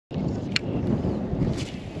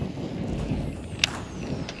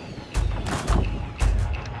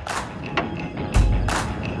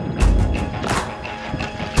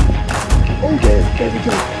There we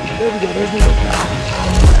go. There we go. There's one.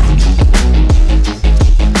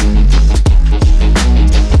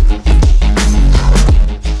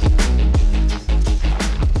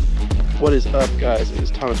 What is up, guys? It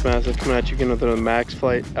is Thomas Massa coming at you again with another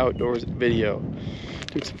Maxflight outdoors video.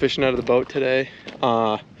 Doing some fishing out of the boat today.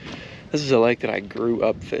 This is a lake that I grew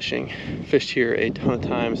up fishing. Fished here a ton of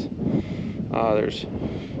times. There's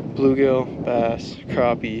bluegill, bass,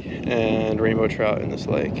 crappie, and rainbow trout in this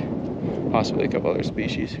lake. Possibly a couple other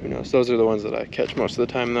species, who knows. Those are the ones that I catch most of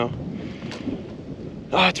the time though.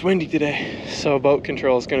 It's windy today, so boat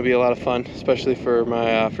control is going to be a lot of fun, especially for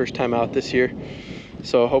my first time out this year.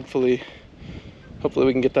 So hopefully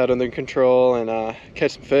we can get that under control and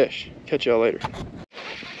catch some fish. Catch y'all later.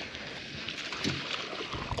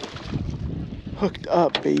 Hooked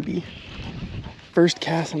up, baby. First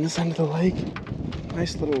cast on this end of the lake.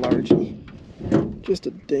 Nice little largie. Just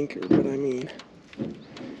a dinker, but I mean,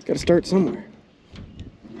 gotta start somewhere.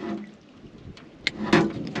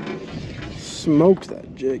 Smoked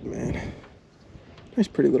that jig, man. Nice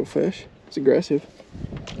pretty little fish. It's aggressive.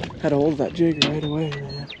 Had a hold of that jig right away,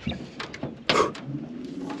 man.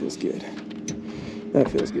 Feels good. That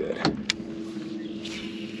feels good.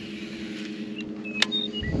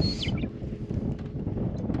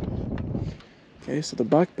 Okay, so the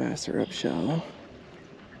buck bass are up shallow.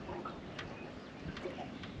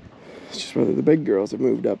 It's just whether the big girls have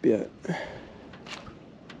moved up yet.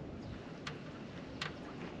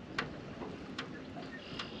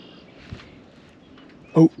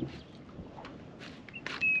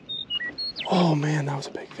 Oh man, that was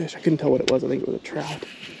a big fish. I couldn't tell what it was. I think it was a trout.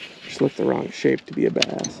 Just looked the wrong shape to be a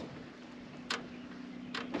bass.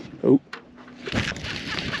 Oh,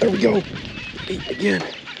 there we go. Ate again.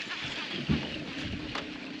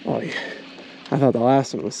 Oh yeah. I thought the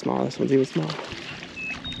last one was small. This one's even smaller.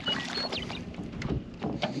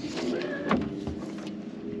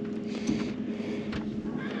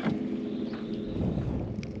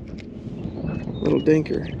 Little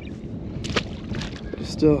dinker. But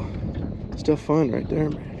it's still fun right there,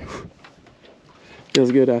 man.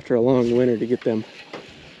 Feels good after a long winter to get them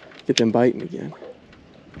biting again.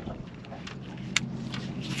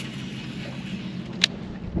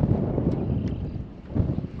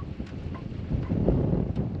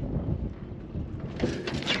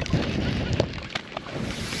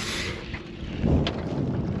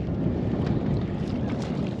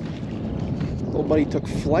 Little buddy took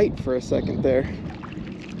flight for a second there.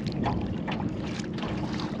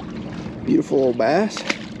 Beautiful old bass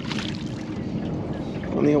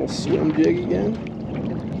on the old swim jig again.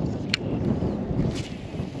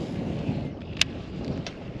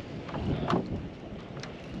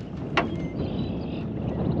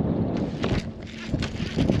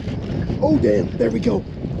 Oh damn, there we go.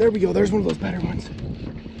 There we go. There's one of those better ones.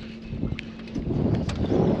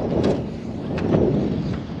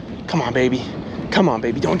 Come on, baby. Come on,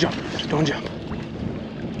 baby. Don't jump. Don't jump.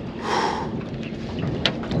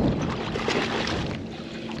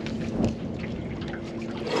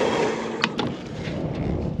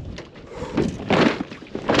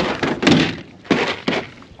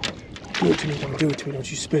 Do it to me, don't do it to me,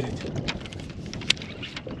 don't you spit it.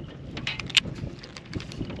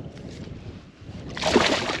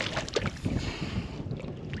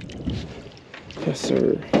 Yes,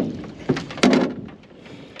 sir.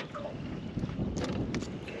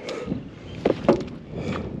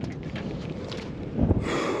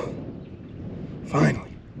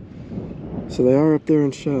 Finally. So they are up there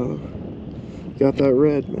in shallow. Got that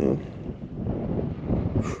red, man.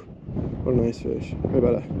 What a nice fish. Probably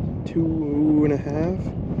about a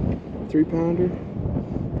 2.5, 3 pounder.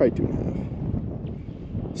 Probably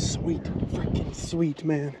 2.5. Sweet, freaking sweet,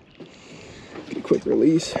 man. Get a quick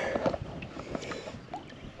release.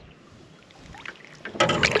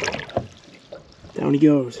 Down he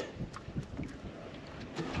goes.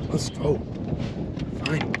 Let's go.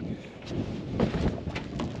 Finally.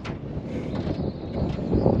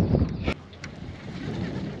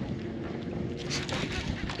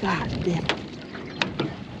 God damn it.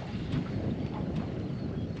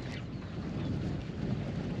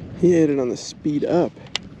 He ate it on the speed up.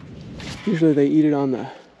 Usually they eat it on the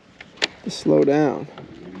slow down,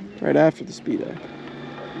 right after the speed up.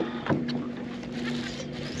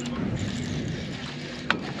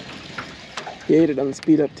 He ate it on the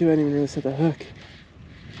speed up too. I didn't even really set the hook.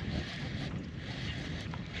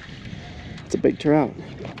 It's a big trout.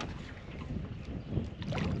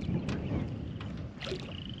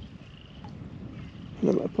 I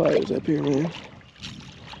know my pliers up here, man.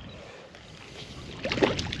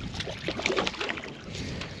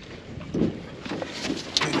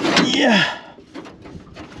 Yeah.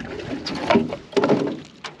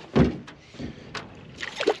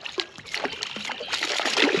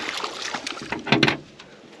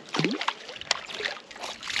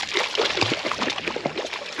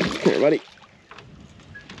 buddy.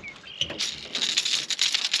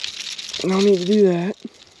 No need to do that.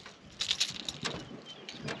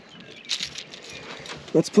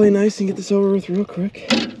 Let's play nice and get this over with real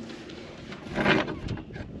quick.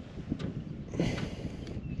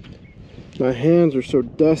 My hands are so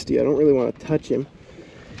dusty, I don't really want to touch him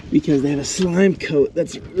because they have a slime coat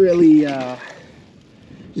that's really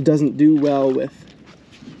doesn't do well with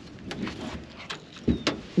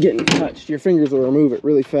getting touched. Your fingers will remove it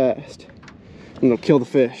really fast and it'll kill the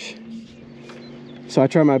fish. So I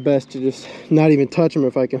try my best to just not even touch them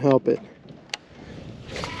if I can help it.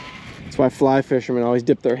 That's why fly fishermen always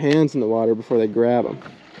dip their hands in the water before they grab them.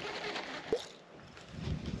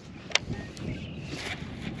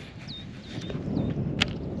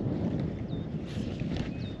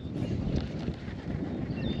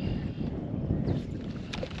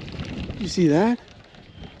 You see that?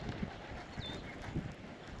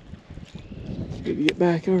 Maybe get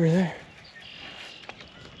back over there.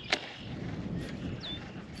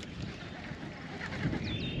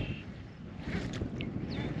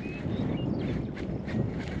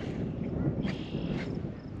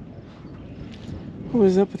 What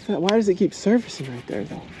is up with that? Why does it keep surfacing right there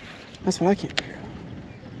though? That's what I can't figure out.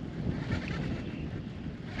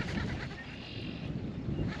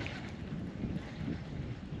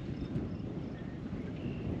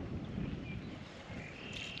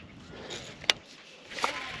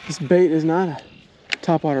 This bait is not a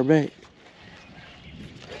topwater bait.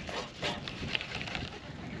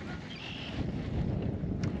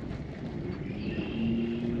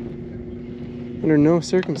 Under no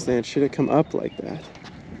circumstance should it come up like that.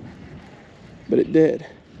 But it did.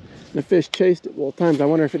 And the fish chased it both times. I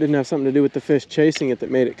wonder if it didn't have something to do with the fish chasing it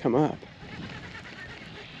that made it come up.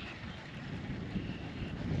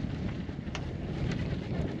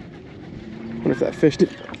 I wonder if that fish did.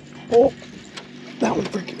 Oh! That one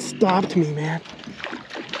freaking stopped me, man.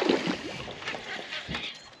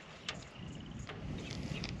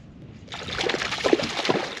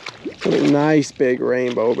 What a nice big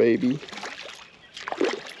rainbow, baby.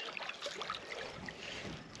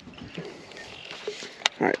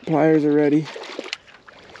 All right, pliers are ready.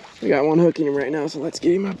 We got one hooking him right now, so let's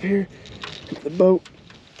get him up here into the boat.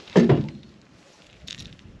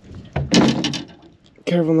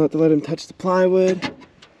 Careful not to let him touch the plywood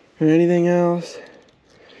or anything else,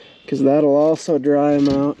 because that'll also dry him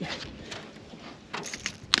out.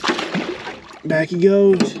 Back he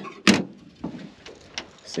goes.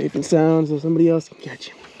 Safe and sound so somebody else can catch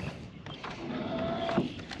him.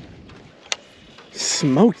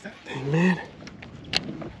 Smoked that thing, man.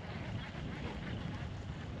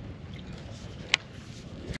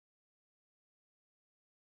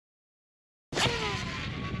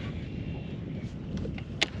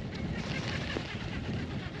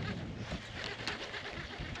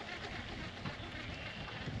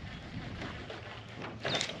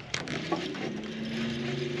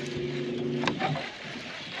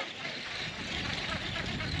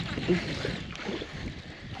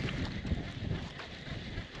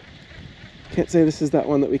 Can't say this is that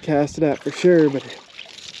one that we casted at for sure, but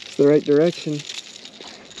it's the right direction.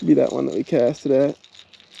 It'd be that one that we casted at.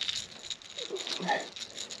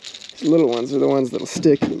 These little ones are the ones that'll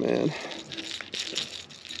stick you, man.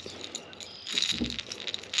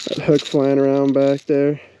 That hook flying around back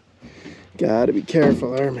there. Gotta be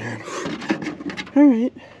careful there, man. All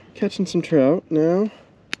right, catching some trout now.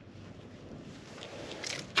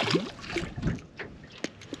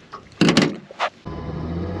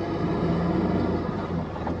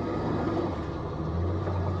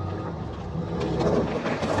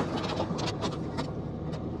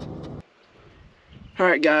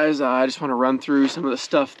 Alright guys, I just want to run through some of the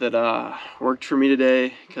stuff that worked for me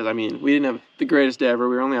today, because I mean, we didn't have the greatest day ever.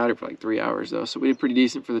 We were only out here for like 3 hours though, so we did pretty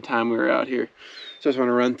decent for the time we were out here. So I just want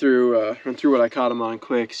to run through what I caught them on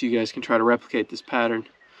quick so you guys can try to replicate this pattern.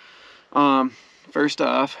 First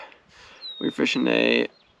off, we were fishing a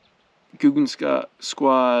Googan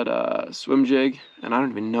Squad swim jig, and I don't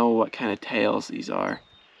even know what kind of tails these are.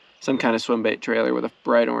 Some kind of swim bait trailer with a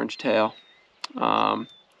bright orange tail.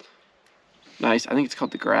 Nice. I think it's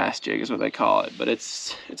called the grass jig is what they call it, but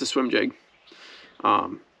it's a swim jig.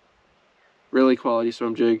 Really quality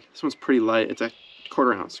swim jig. This one's pretty light. It's a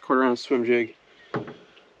quarter ounce swim jig.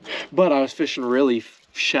 But I was fishing really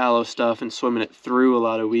shallow stuff and swimming it through a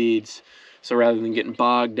lot of weeds. So rather than getting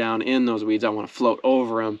bogged down in those weeds, I want to float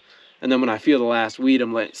over them. And then when I feel the last weed,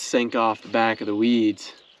 I'm letting it sink off the back of the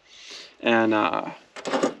weeds. And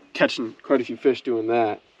catching quite a few fish doing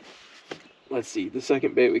that. Let's see, the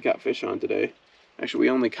second bait we caught fish on today. Actually, we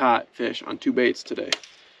only caught fish on 2 baits today.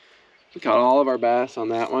 We caught all of our bass on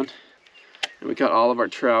that one. And we caught all of our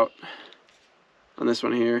trout on this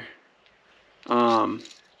one here.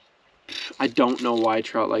 I don't know why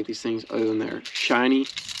trout like these things other than they're shiny.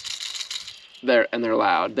 They're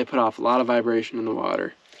loud. They put off a lot of vibration in the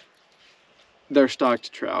water. They're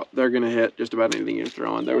stocked trout. They're gonna hit just about anything you're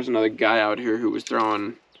throwing. There was another guy out here who was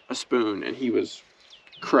throwing a spoon and he was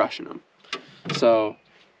crushing them. So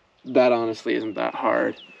that honestly isn't that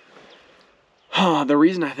hard. The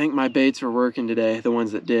reason I think my baits were working today, the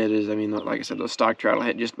ones that did, is, I mean, like I said, those stock trout will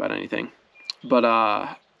hit just about anything.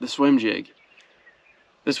 But the swim jig,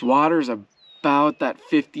 this water's about that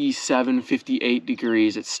 57, 58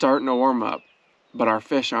 degrees. It's starting to warm up, but our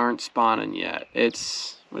fish aren't spawning yet.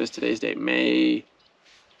 It's, what is today's date? May,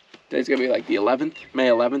 today's gonna be like the 11th, May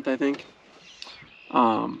 11th, I think.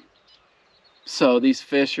 So these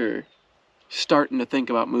fish are starting to think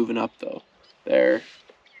about moving up though.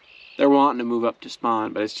 They're wanting to move up to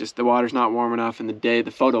spawn, but it's just the water's not warm enough, and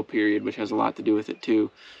the photo period, which has a lot to do with it too,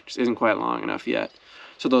 just isn't quite long enough yet.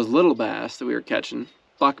 So those little bass that we were catching,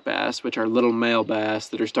 buck bass, which are little male bass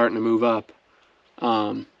that are starting to move up,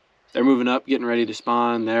 they're moving up, getting ready to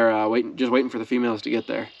spawn. They're just waiting for the females to get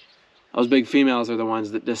there. Those big females are the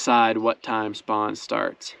ones that decide what time spawn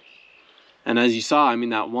starts. And as you saw, I mean,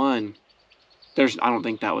 that one, I don't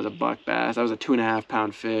think that was a buck bass. That was a 2.5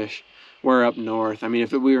 pound fish. We're up north. I mean,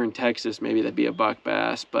 if we were in Texas, maybe that'd be a buck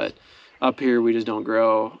bass, but up here we just don't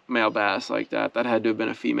grow male bass like that. That had to have been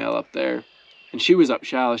a female up there. And she was up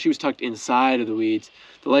shallow. She was tucked inside of the weeds.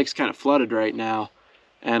 The lake's kind of flooded right now,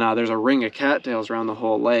 and there's a ring of cattails around the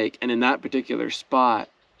whole lake. And in that particular spot,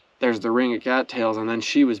 there's the ring of cattails, and then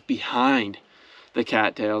she was behind the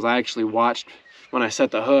cattails. I actually watched, when I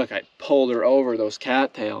set the hook, I pulled her over those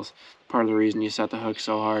cattails. Part of the reason you set the hook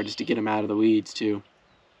so hard is to get them out of the weeds too.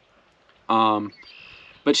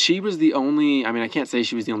 But she was the only, I mean, I can't say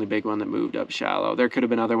she was the only big one that moved up shallow. There could have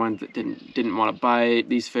been other ones that didn't want to bite.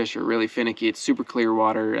 These fish are really finicky. It's super clear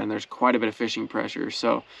water, and there's quite a bit of fishing pressure.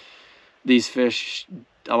 So these fish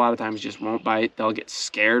a lot of times just won't bite. They'll get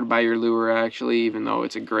scared by your lure, actually, even though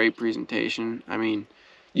it's a great presentation. I mean,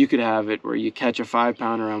 you could have it where you catch a 5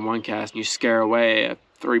 pounder on one cast and you scare away a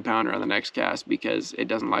 3 pounder on the next cast because it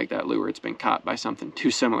doesn't like that lure. It's been caught by something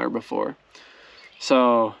too similar before.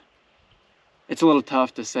 So it's a little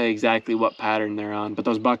tough to say exactly what pattern they're on, but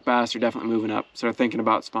those buck bass are definitely moving up. So they're thinking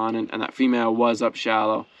about spawning, and that female was up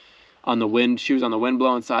shallow on the wind. She was on the wind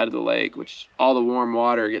blowing side of the lake, which all the warm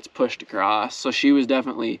water gets pushed across. So she was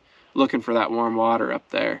definitely looking for that warm water up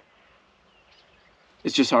there.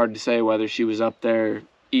 It's just hard to say whether she was up there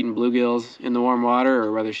eating bluegills in the warm water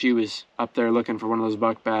or whether she was up there looking for one of those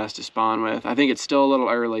buck bass to spawn with. I think it's still a little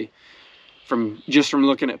early. From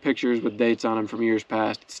looking at pictures with dates on them from years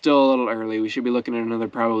past, it's still a little early. We should be looking at another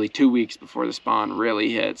probably 2 weeks before the spawn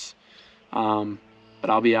really hits. But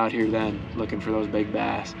I'll be out here then looking for those big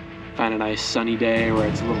bass. Find a nice sunny day where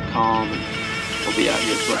it's a little calm, and we'll be out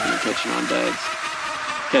here flipping and catching on dags.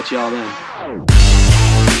 Catch y'all then.